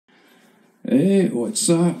Hey, what's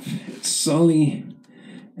up? It's Sully.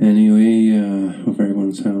 Anyway, hope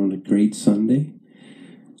everyone's having a great Sunday.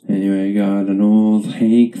 Anyway, I got an old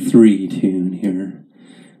Hanklll tune here,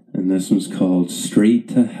 and this one's called Straight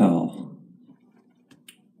to Hell.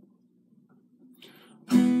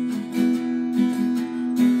 Well,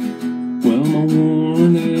 my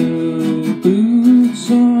worn out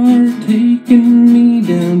boots are taking me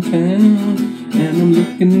downtown, and I'm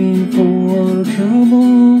looking for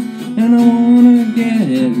trouble, and I wanna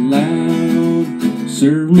get loud.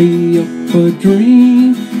 Serve me up a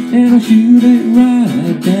drink, and I'll shoot it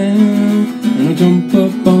right down, and I'll jump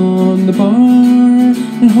up on the bar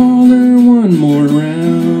and holler one more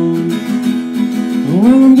round. Well,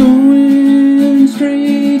 I'm going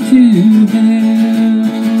straight to hell.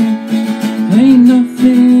 Ain't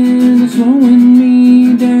nothing that's slowing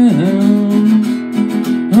me down.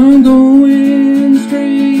 I'm going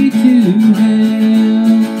straight to hell.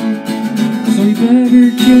 So you better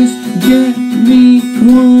just get me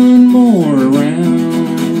one more round.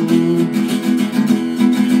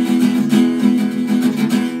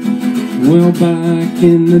 Well, back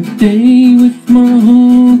in the day with my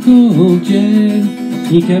Uncle Jed,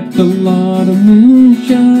 he kept a lot of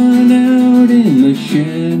moonshine out in the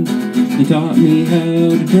shed. He taught me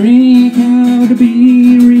how to drink, how to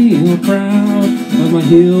be real proud of my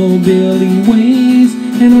hillbilly ways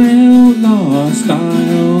and my outlaw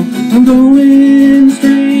style. I'm going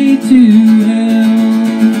straight to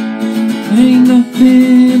hell. Ain't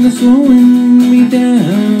nothing that's slowing me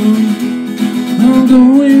down. I'm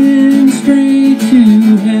going straight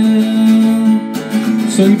to hell.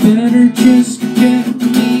 So you better just get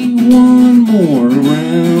me one more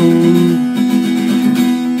round.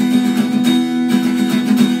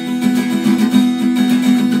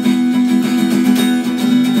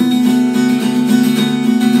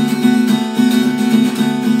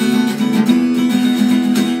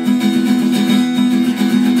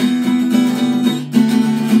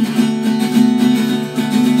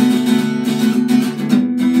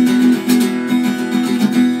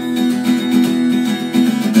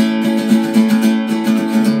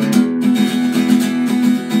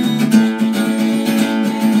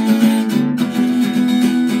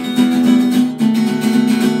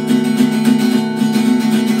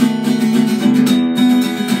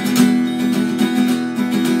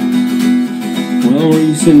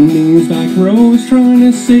 Racing these back roads trying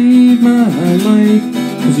to save my life,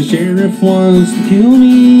 'cause the sheriff wants to kill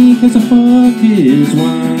me 'cause I fucked his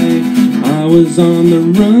wife. I was on the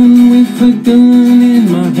run with a gun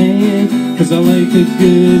in my hand, 'cause I like a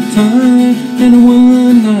good time and a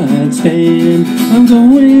one-night stand. I'm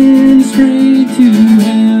going straight to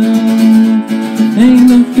hell. Ain't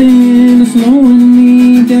nothing that's slowing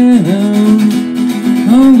me down.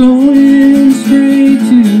 I'm going straight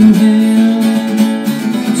to hell.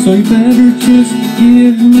 So you better just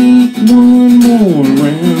give me one more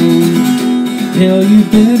round. Hell, you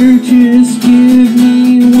better just give me